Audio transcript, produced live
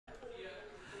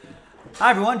Hi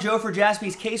everyone, Joe for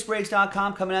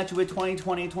JaspysCaseBreaks.com coming at you with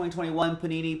 2020-2021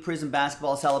 Panini Prism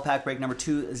Basketball Cello Pack break number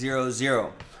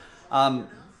 200.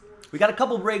 We got a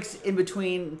couple breaks in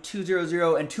between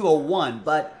 200 and 201,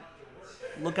 but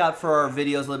look out for our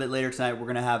videos a little bit later tonight. We're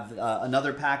going to have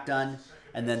another pack done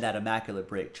and then that immaculate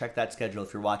break. Check that schedule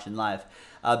if you're watching live.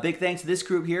 Big thanks to this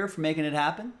group here for making it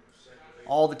happen.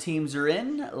 All the teams are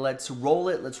in. Let's roll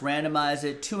it. Let's randomize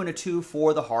it. 2 and a 2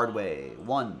 for the hard way.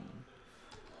 1,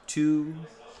 2,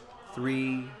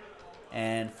 3,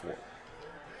 and 4.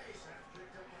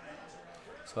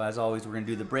 So as always, we're going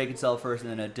to do the break itself first,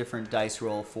 and then a different dice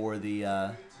roll for the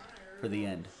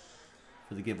end,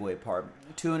 for the giveaway part.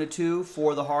 2 and a 2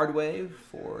 for the hard way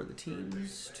for the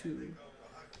teams. 2,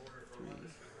 3,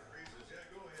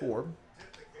 4.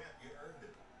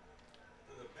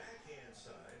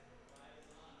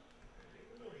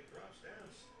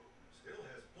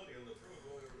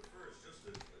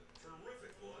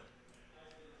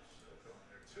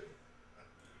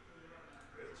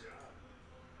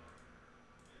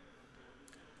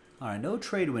 All right, no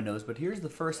trade windows, but here's the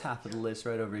first half of the list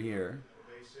right over here.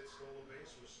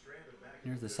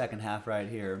 Here's the second half right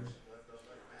here.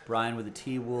 Brian with the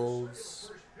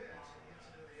T-Wolves.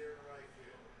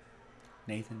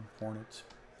 Nathan, Hornets.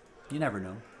 You never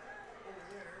know.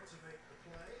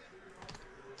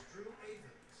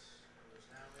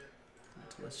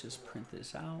 So let's just print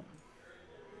this out.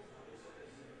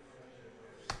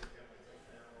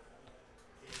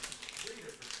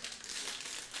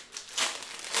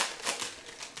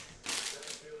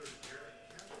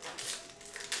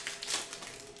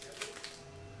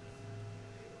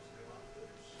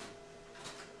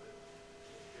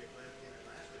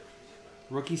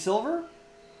 Rookie silver?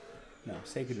 No,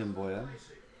 Sekou Doumbouya.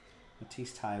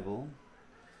 Matisse Thybulle.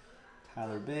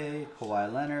 Tyler Bay.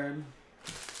 Kawhi Leonard.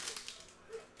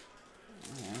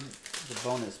 And the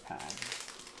bonus pack.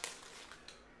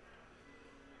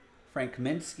 Frank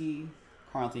Kaminsky.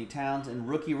 Karl-Anthony Towns. And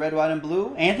rookie red, white, and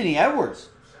blue. Anthony Edwards.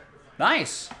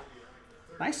 Nice.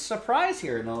 Nice surprise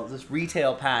here in this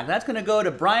retail pack. That's going to go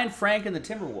to Brian Frank and the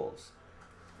Timberwolves.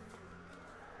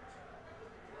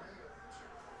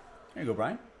 There you go,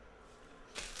 Brian.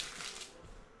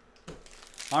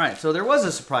 All right, so there was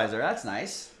a surprise there. That's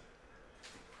nice.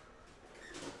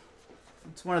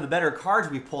 It's one of the better cards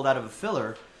we've pulled out of a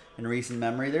filler in recent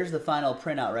memory. There's the final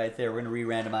printout right there. We're going to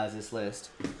re-randomize this list.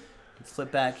 Let's flip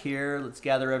back here. Let's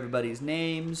gather everybody's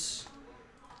names.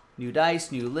 New dice,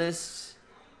 new lists.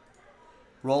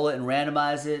 Roll it and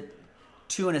randomize it.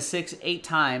 2 and a 6, 8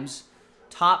 times.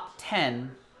 Top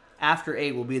 10. After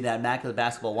 8 will be that immaculate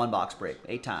basketball one box break.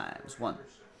 8 times. 1,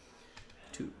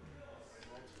 2,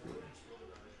 3.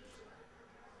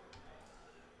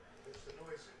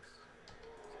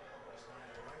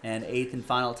 And 8th and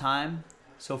final time.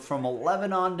 So from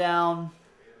 11 on down.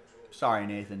 Sorry,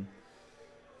 Nathan.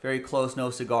 Very close, no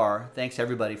cigar. Thanks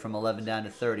everybody from 11 down to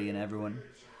 30, and everyone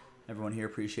here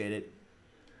appreciate it.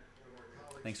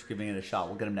 Thanks for giving it a shot.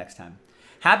 We'll get them next time.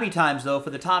 Happy times though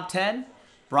for the top 10.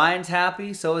 Brian's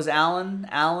happy, so is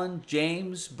Alan,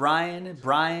 James, Brian,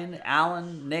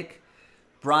 Alan, Nick,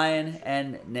 Brian,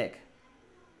 and Nick.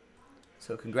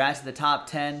 So congrats to the top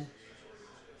 10.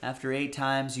 After 8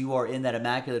 times, you are in that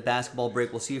immaculate basketball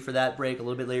break. We'll see you for that break a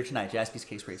little bit later tonight.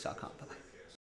 JaspysCaseBreaks.com. Bye-bye.